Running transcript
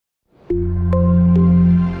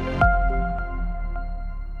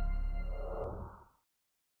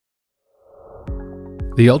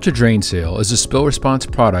The Ultra Drain Seal is a spill response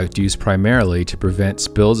product used primarily to prevent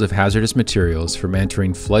spills of hazardous materials from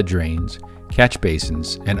entering flood drains, catch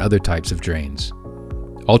basins, and other types of drains.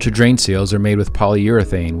 Ultra Drain Seals are made with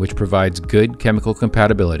polyurethane, which provides good chemical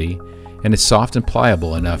compatibility and is soft and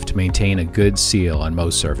pliable enough to maintain a good seal on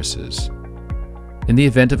most surfaces. In the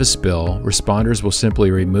event of a spill, responders will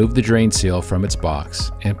simply remove the drain seal from its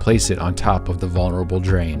box and place it on top of the vulnerable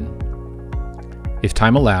drain. If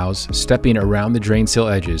time allows, stepping around the drain seal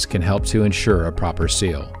edges can help to ensure a proper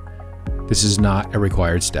seal. This is not a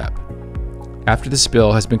required step. After the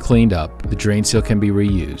spill has been cleaned up, the drain seal can be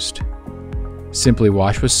reused. Simply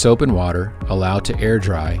wash with soap and water, allow it to air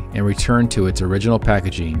dry, and return to its original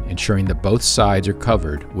packaging, ensuring that both sides are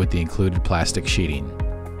covered with the included plastic sheeting.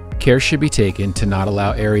 Care should be taken to not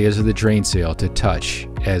allow areas of the drain seal to touch,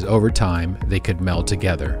 as over time they could meld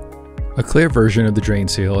together. A clear version of the drain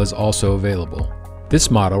seal is also available. This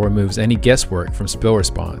model removes any guesswork from spill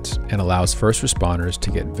response and allows first responders to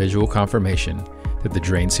get visual confirmation that the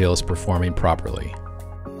drain seal is performing properly.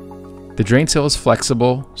 The drain seal is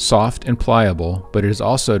flexible, soft, and pliable, but it is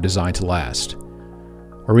also designed to last.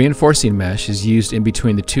 A reinforcing mesh is used in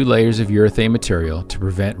between the two layers of urethane material to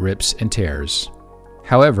prevent rips and tears.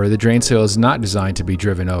 However, the drain seal is not designed to be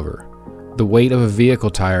driven over. The weight of a vehicle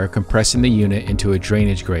tire compressing the unit into a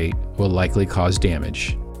drainage grate will likely cause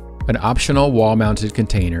damage. An optional wall-mounted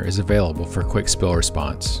container is available for quick spill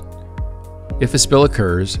response. If a spill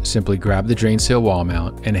occurs, simply grab the drain seal wall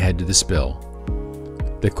mount and head to the spill.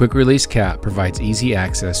 The quick-release cap provides easy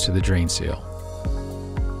access to the drain seal.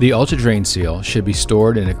 The Ultra Drain Seal should be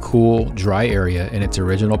stored in a cool, dry area in its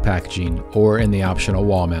original packaging or in the optional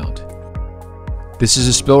wall mount. This is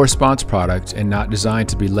a spill response product and not designed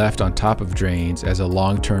to be left on top of drains as a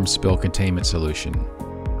long-term spill containment solution.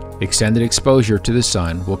 Extended exposure to the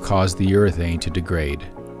sun will cause the urethane to degrade.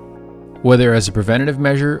 Whether as a preventative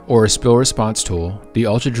measure or a spill response tool, the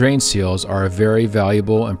Ultra Drain Seals are a very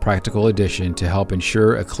valuable and practical addition to help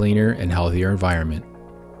ensure a cleaner and healthier environment.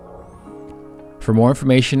 For more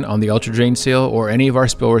information on the Ultra Drain Seal or any of our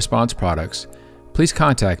spill response products, please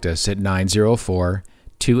contact us at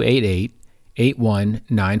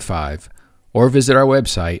 904-288-8195 or visit our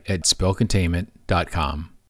website at spillcontainment.com.